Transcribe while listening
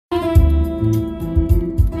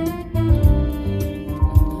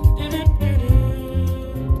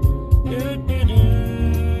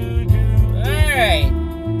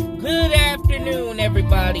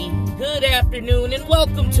afternoon, and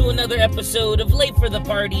welcome to another episode of Late for the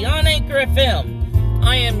Party on Anchor FM.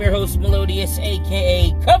 I am your host, Melodious,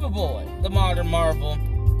 aka Coverboy, the Modern Marvel.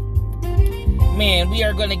 Man, we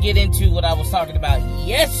are going to get into what I was talking about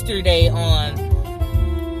yesterday on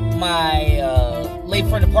my Late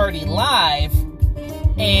for the Party Live.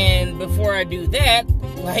 And before I do that,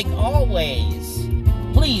 like always,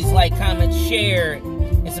 please like, comment, share,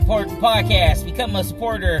 and support the podcast. Become a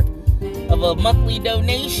supporter of a monthly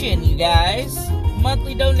donation, you guys.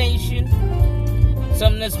 Monthly donation.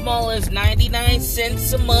 Something as small as 99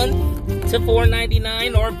 cents a month to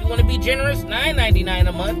 $4.99, or if you want to be generous, $9.99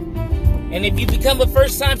 a month. And if you become a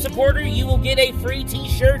first-time supporter, you will get a free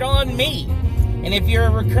t-shirt on me. And if you're a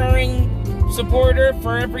recurring supporter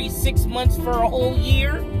for every 6 months for a whole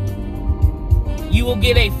year, you will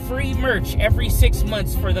get a free merch every 6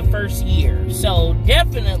 months for the first year. So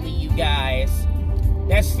definitely, you guys,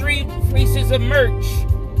 that's 3 pieces of merch.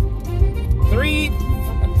 Three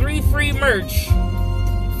free merch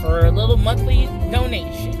for a little monthly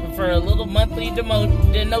donation. For a little monthly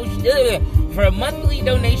for a monthly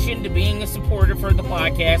donation to being a supporter for the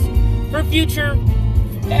podcast for future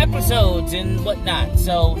episodes and whatnot.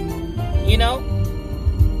 So, you know.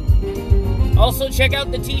 Also, check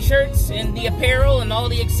out the t-shirts and the apparel and all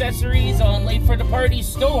the accessories on Late for the Party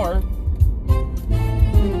store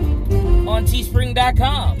on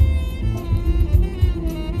teespring.com.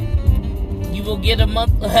 You will get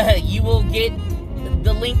you will get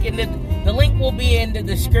the link the link will be in the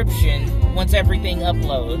description once everything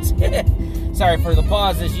uploads. Sorry for the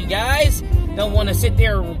pauses, you guys. Don't want to sit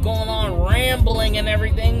there going on rambling and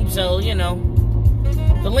everything, so, you know.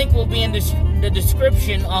 The link will be in the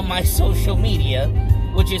description on my social media,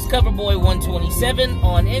 which is Coverboy127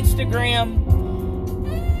 on Instagram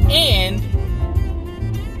and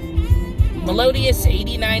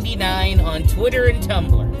Melodious8099 on Twitter and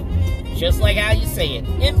Tumblr. Just like how you say it.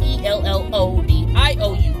 MELLODIOUS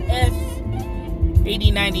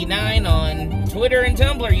 8099 on Twitter and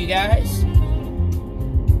Tumblr, you guys.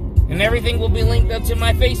 And everything will be linked up to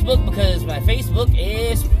my Facebook because my Facebook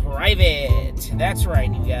is private. That's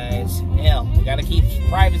right, you guys. Hell, we gotta keep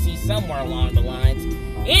privacy somewhere along the lines.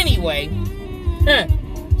 Anyway,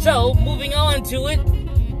 so moving on to it.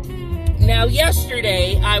 Now,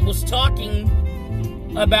 yesterday I was talking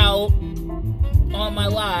about on my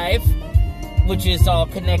live, which is all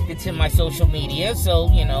connected to my social media,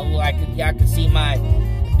 so you know y'all could see my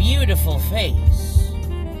beautiful face.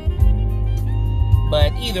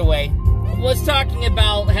 But either way, I was talking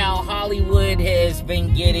about how Hollywood has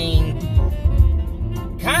been getting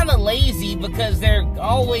kind of lazy because they're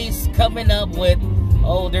always coming up with,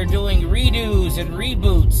 oh, they're doing redos and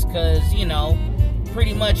reboots because, you know,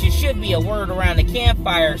 pretty much it should be a word around the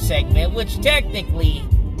campfire segment, which technically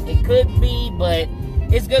it could be, but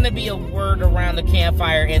it's going to be a word around the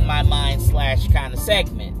campfire in my mind / kind of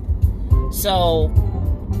segment. So,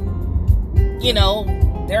 you know,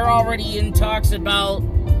 they're already in talks about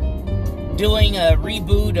doing a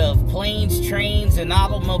reboot of Planes, Trains, and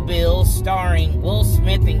Automobiles starring Will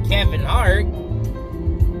Smith and Kevin Hart.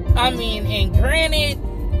 I mean, and granted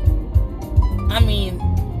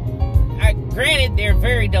they're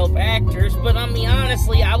very dope actors, but I mean,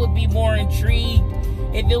 honestly, I would be more intrigued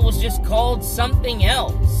if it was just called something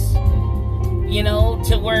else. You know,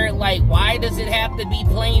 to where, like, why does it have to be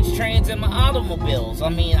Planes, Trains, and Automobiles? I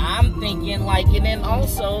mean, I'm thinking, like, and then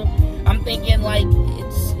also, I'm thinking, like,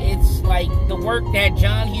 it's like the work that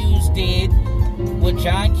John Hughes did with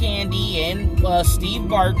John Candy and Steve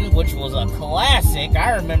Martin, which was a classic.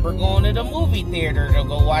 I remember going to the movie theater to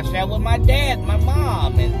go watch that with my dad, my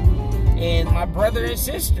mom, and my brother and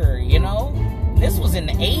sister, you know? This was in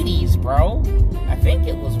the 80s, bro. I think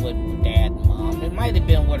it was with dad and mom. It might have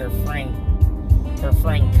been with her friend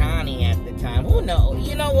Connie at the time. Who knows?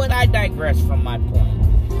 You know what? I digress from my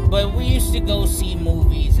point. But we used to go see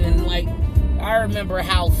movies, and, like, I remember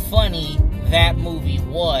how funny that movie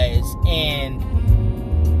was, and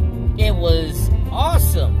it was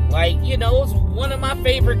awesome. Like, you know, it was one of my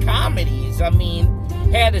favorite comedies. I mean,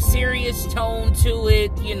 had a serious tone to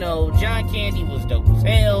it. You know, John Candy was dope as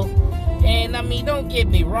hell. And, I mean, don't get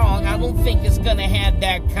me wrong, I don't think it's gonna have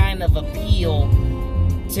that kind of appeal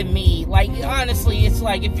to me. Like, honestly, it's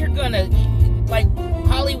like, if you're gonna, like,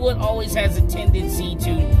 Hollywood always has a tendency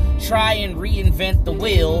to try and reinvent the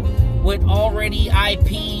wheel with already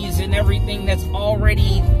IPs and everything that's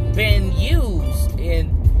already been used.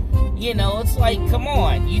 And, you know, it's like, come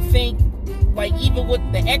on, you think, like, even with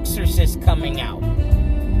The Exorcist coming out,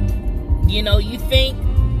 you know, you think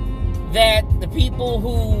that the people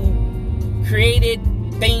who created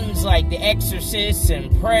things like The Exorcist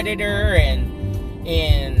and Predator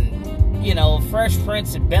and Fresh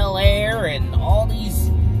Prince of Bel-Air and all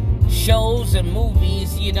these shows and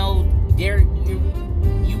movies, you want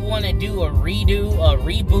to do a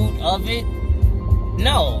reboot of it?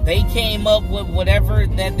 No, they came up with whatever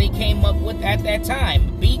that they came up with at that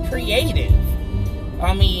time. Be creative.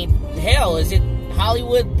 I mean, hell, is it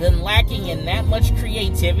Hollywood been lacking in that much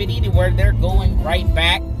creativity to where they're going right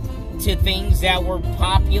back to things that were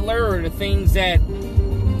popular or the things that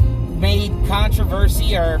made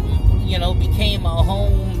controversy or, became a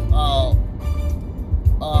home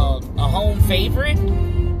favorite?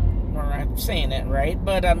 Or I'm saying that right,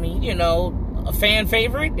 but I mean, a fan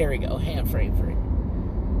favorite? There we go, fan favorite.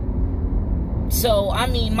 So, I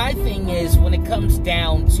mean, my thing is, when it comes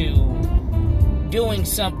down to doing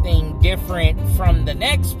something different from the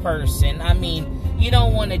next person, I mean, you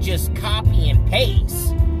don't want to just copy and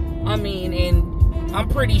paste. I mean, and I'm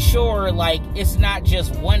pretty sure, like, it's not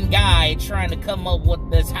just one guy trying to come up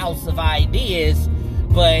with this house of ideas,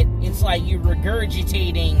 but it's like you're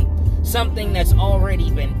regurgitating something that's already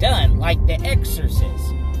been done, like The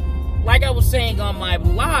Exorcist. Like I was saying on my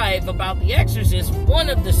live about The Exorcist, one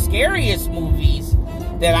of the scariest movies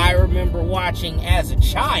that I remember watching as a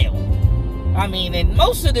child. I mean, and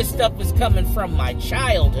most of this stuff is coming from my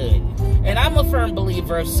childhood. And I'm a firm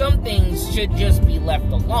believer some things should just be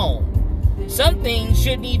left alone. Some things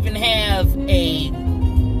shouldn't even have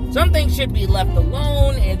some things should be left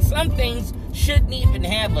alone, and some things shouldn't even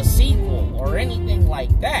have a sequel or anything like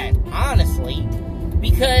that, honestly.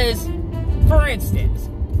 Because, for instance,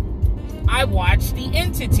 I watched The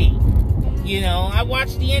Entity. I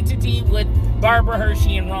watched The Entity with Barbara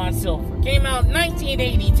Hershey and Ron Silver. Came out in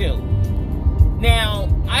 1982. Now,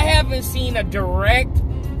 I haven't seen a direct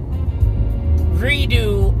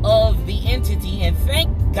redo of The Entity, and thank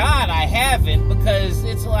God I haven't, because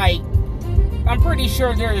it's like, I'm pretty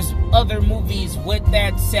sure there's other movies with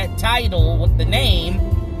that set title, with the name,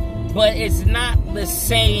 but it's not the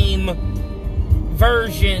same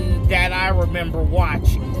version that I remember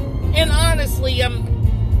watching. And honestly, I'm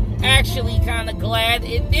actually kind of glad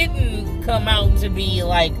it didn't come out to be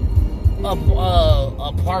like a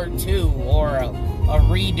part 2 or a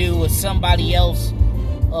redo of somebody else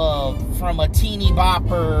from a teeny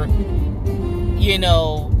bopper,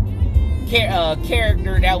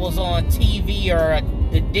 character that was on TV or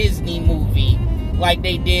the Disney movie, like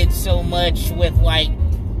they did so much with like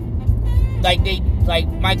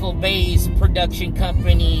Michael Bay's production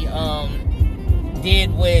company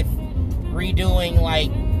did with redoing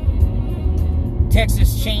like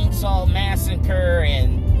Texas Chainsaw Massacre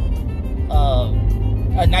and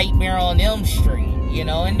A Nightmare on Elm Street,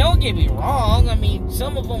 and don't get me wrong, I mean,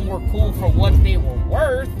 some of them were cool for what they were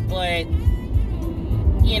worth, but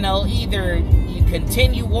either you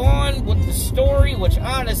continue on with the story, which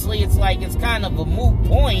honestly it's kind of a moot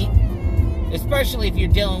point, especially if you're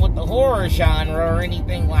dealing with the horror genre or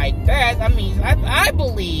anything like that. I mean, I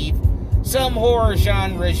believe some horror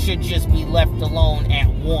genres should just be left alone at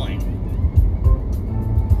one.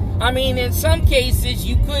 I mean, in some cases,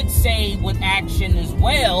 you could say with action as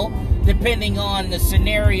well, depending on the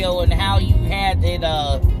scenario and how you had it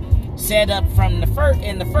set up from in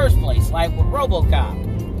the first place, like with RoboCop.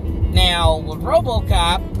 Now, with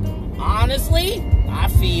RoboCop, honestly, I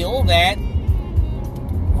feel that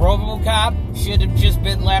RoboCop should have just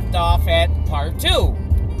been left off at part 2.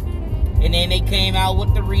 And then they came out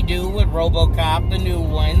with the redo with RoboCop, the new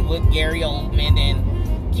one, with Gary Oldman, and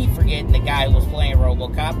keep forgetting the guy who was playing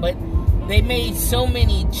RoboCop, but they made so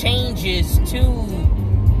many changes to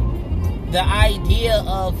the idea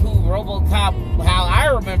of who RoboCop, how I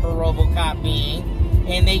remember RoboCop being,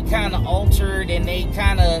 and they kind of altered and they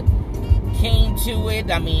kind of came to it.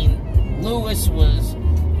 I mean, Lewis was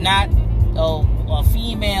not a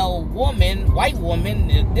female woman, white woman.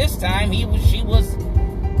 This time she was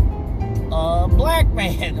a black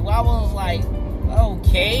man. I was like,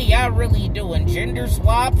 okay, y'all really doing gender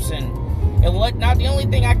swaps and whatnot. The only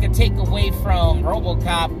thing I could take away from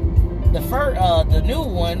RoboCop, the new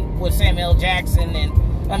one with Samuel Jackson, and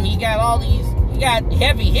I mean, you got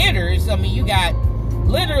heavy hitters. I mean, you got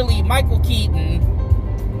literally Michael Keaton,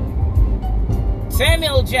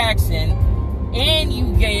 Samuel Jackson, and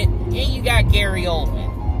you got Gary Oldman.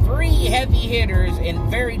 3 heavy hitters and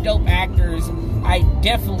very dope actors I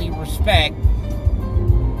definitely respect,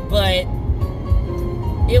 but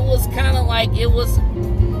it was kind of like, it was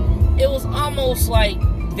almost like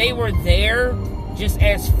they were there just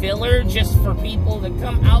as filler, just for people to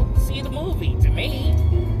come out to see the movie, to me.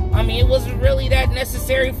 I mean, it wasn't really that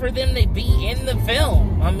necessary for them to be in the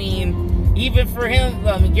film. I mean, even for him,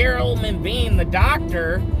 Gary Oldman being the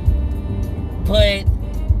doctor, but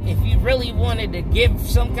if you really wanted to give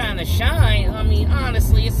some kind of shine, I mean,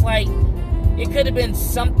 honestly, it's like, it could have been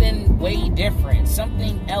something way different,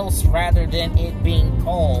 something else rather than it being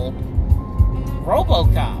called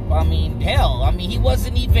RoboCop. I mean, hell, I mean, he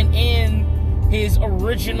wasn't even in his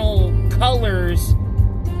original colors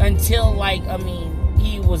until, like, I mean,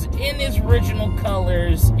 he was in his original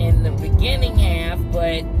colors in the beginning half,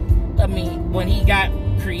 but, I mean, when he got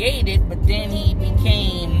created, but then he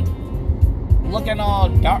became looking all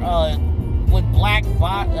dark, with black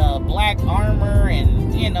armor,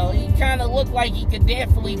 and, you know, he kind of looked like he could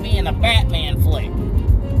definitely be in a Batman flick.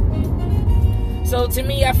 So to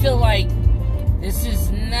me, I feel like this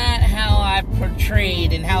is not how I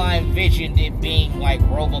portrayed and how I envisioned it being like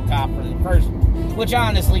RoboCop from the first one. Which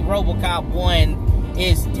honestly, RoboCop 1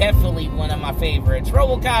 is definitely one of my favorites.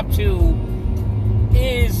 RoboCop 2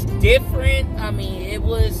 is different. I mean, it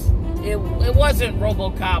wasn't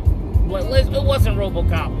RoboCop. It wasn't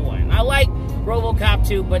RoboCop 1. I like RoboCop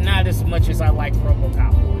 2, but not as much as I like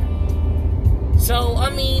RoboCop 1. So, I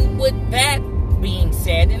mean, with that being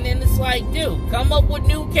said, and then it's like, dude, come up with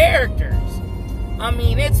new characters. I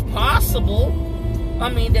mean, it's possible. I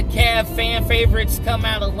mean, the Cav fan favorites come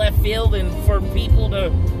out of left field, and for people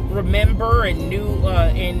to remember and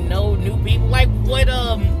know new people, like what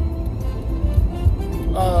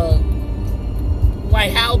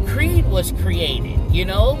like how Creed was created, you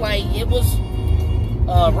know, like it was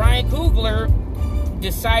Ryan Coogler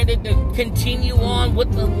decided to continue on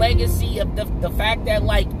with the legacy of the fact that,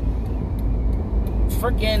 like,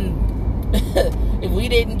 freaking if we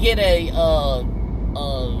didn't get a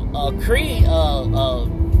Creed,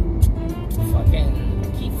 fucking, I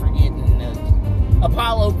keep forgetting,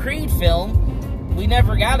 Apollo Creed film. We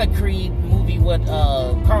never got a Creed movie with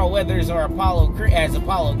Carl Weathers or Apollo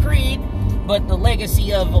Creed, but the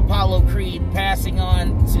legacy of Apollo Creed passing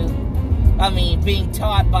on to, I mean, being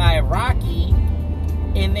taught by Rocky,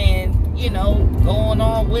 and then, you know, going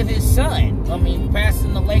on with his son. I mean,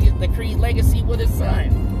 passing the Creed legacy with his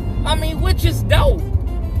son. I mean, which is dope.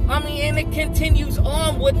 I mean, and it continues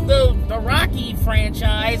on with the Rocky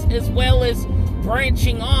franchise, as well as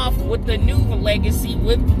branching off with the new legacy,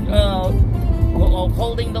 with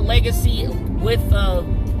holding the legacy with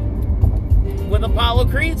Apollo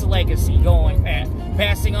Creed's legacy going,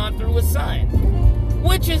 passing on through his son,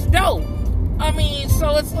 which is dope. I mean,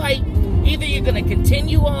 so it's like, either you're going to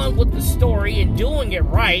continue on with the story and doing it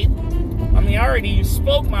right. I mean, I already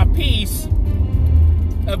spoke my piece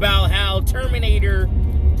about how Terminator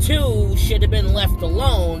 2 should have been left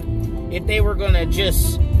alone if they were gonna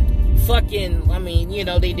just fucking, I mean, you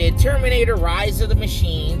know, they did Terminator Rise of the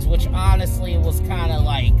Machines, which honestly was kind of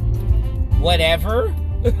like, whatever.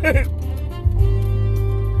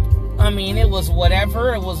 I mean, it was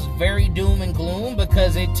whatever. It was very doom and gloom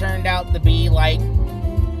because it turned out to be like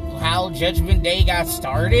how Judgment Day got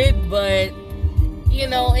started, but, you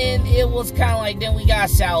know, and it was kind of like, then we got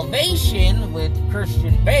Salvation with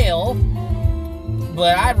Christian Bale.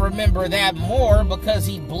 But I remember that more because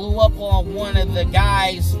he blew up on one of the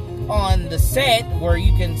guys on the set, where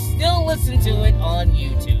you can still listen to it on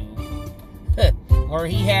YouTube, where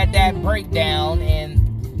he had that breakdown. And,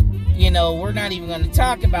 you know, we're not even going to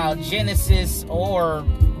talk about Genesis or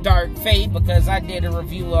Dark Fate, because I did a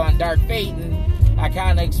review on Dark Fate, and I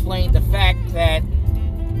kind of explained the fact that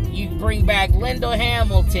you bring back Linda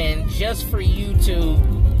Hamilton just for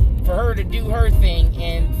her to do her thing,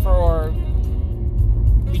 and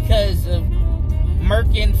because of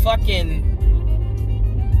murking fucking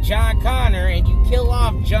John Connor, and you kill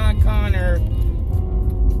off John Connor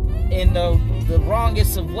in the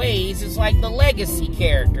wrongest of ways. It's like the legacy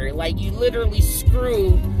character. Like, you literally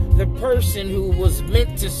screw the person who was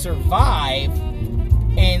meant to survive,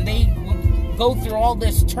 and they go through all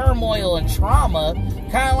this turmoil and trauma,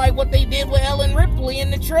 kind of like what they did with Ellen Ripley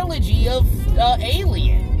in the trilogy of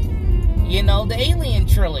Alien. You know, the Alien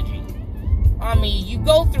trilogy. I mean, you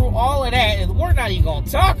go through all of that, and we're not even going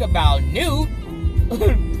to talk about Newt.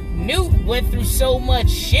 Newt went through so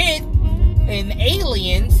much shit in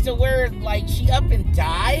Aliens to where, like, she up and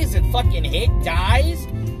dies, and fucking Hick dies,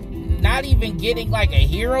 not even getting, like, a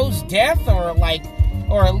hero's death, or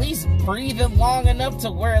at least breathing long enough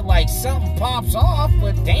to where, like, something pops off.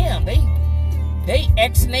 But damn, they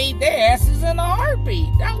ex-nayed their asses in a heartbeat.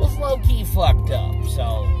 That was low-key fucked up.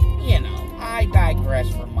 So, you know, I digress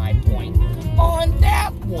from my point on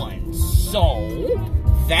that one. So,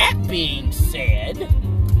 that being said,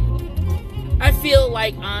 I feel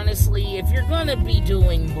like, honestly, if you're gonna be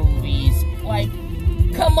doing movies, like,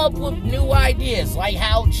 come up with new ideas, like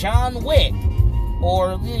how John Wick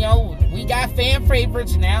Or, you know, we got fan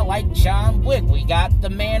favorites now like John Wick. We got The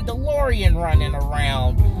Mandalorian running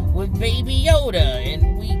around with Baby Yoda.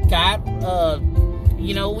 And we got,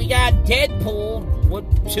 we got Deadpool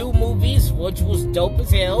with 2 movies, which was dope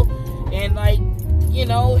as hell. And, like, you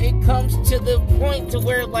know, it comes to the point to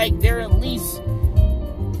where, like, they're at least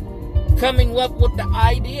coming up with the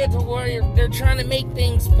idea to where they're trying to make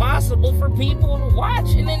things possible for people to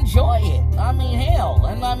watch and enjoy it. I mean, hell.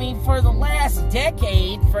 And I mean, for the last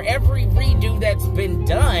decade, for every redo that's been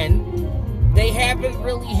done, they haven't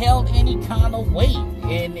really held any kind of weight.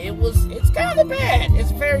 And it's kind of bad.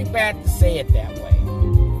 It's very bad to say it that way.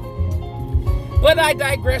 But I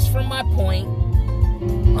digress from my point.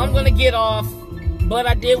 I'm going to get off. But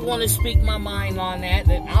I did want to speak my mind on that.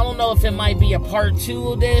 I don't know if it might be a part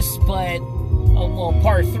 2 of this, but,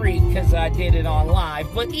 part 3, because I did it on live.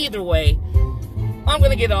 But either way, I'm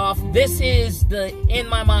going to get off. This is the In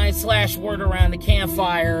My Mind / Word Around the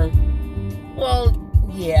Campfire. Well,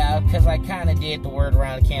 yeah, because I kind of did the Word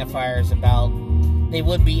Around the Campfires about, they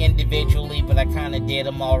would be individually, but I kind of did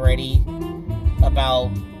them already about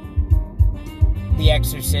The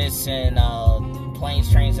Exorcist and,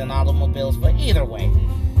 Planes, Trains, and Automobiles, but either way.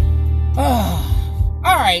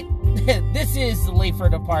 Alright, this is the Late for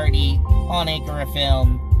the Party on Anchor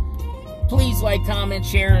FM. Please like, comment,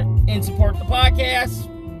 share, and support the podcast.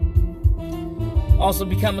 Also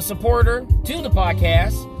become a supporter to the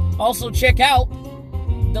podcast. Also check out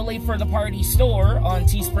the Late for the Party store on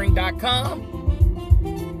teespring.com.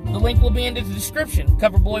 The link will be in the description.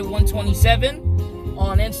 Coverboy127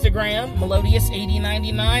 on Instagram,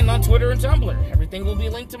 Melodious8099 on Twitter and Tumblr. Everything will be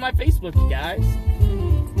linked to my Facebook, you guys.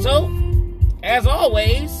 So, as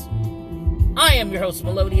always, I am your host,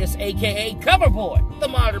 Melodious, aka Coverboy, the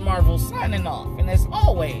Modern Marvel, signing off. And as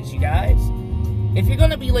always, you guys, if you're going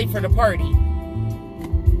to be late for the party,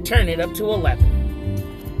 turn it up to 11.